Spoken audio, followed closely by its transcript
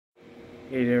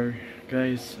Hey there,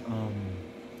 guys. I'm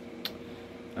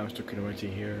Mr.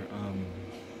 Kinoichi here.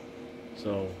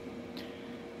 So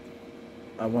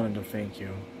I wanted to thank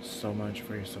you so much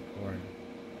for your support.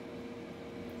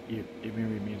 It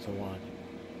really means a lot.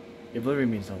 It literally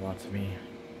means a lot to me.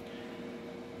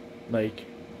 Like,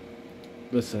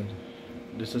 listen,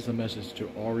 this is a message to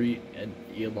Ari and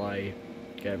Eli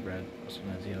Gabrad, also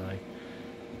known as Eli.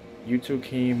 You two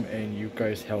came and you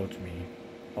guys helped me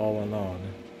all along.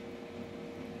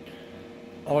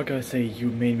 All I gotta say, you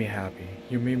made me happy.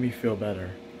 You made me feel better.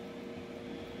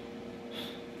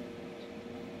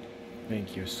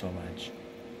 Thank you so much.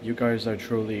 You guys are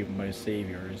truly my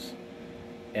saviors,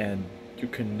 and you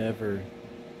can never,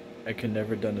 I can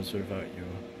never done this without you.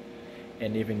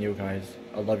 And even you guys,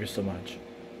 I love you so much.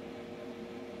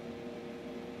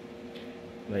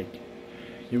 Like,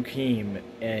 you came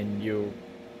and you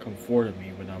comforted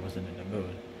me when I wasn't in the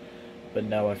mood, but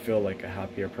now I feel like a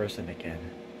happier person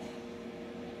again.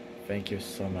 Thank you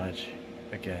so much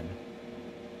again.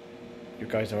 You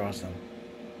guys are awesome.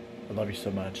 I love you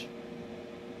so much.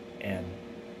 And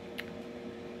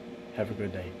have a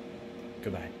good day.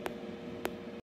 Goodbye.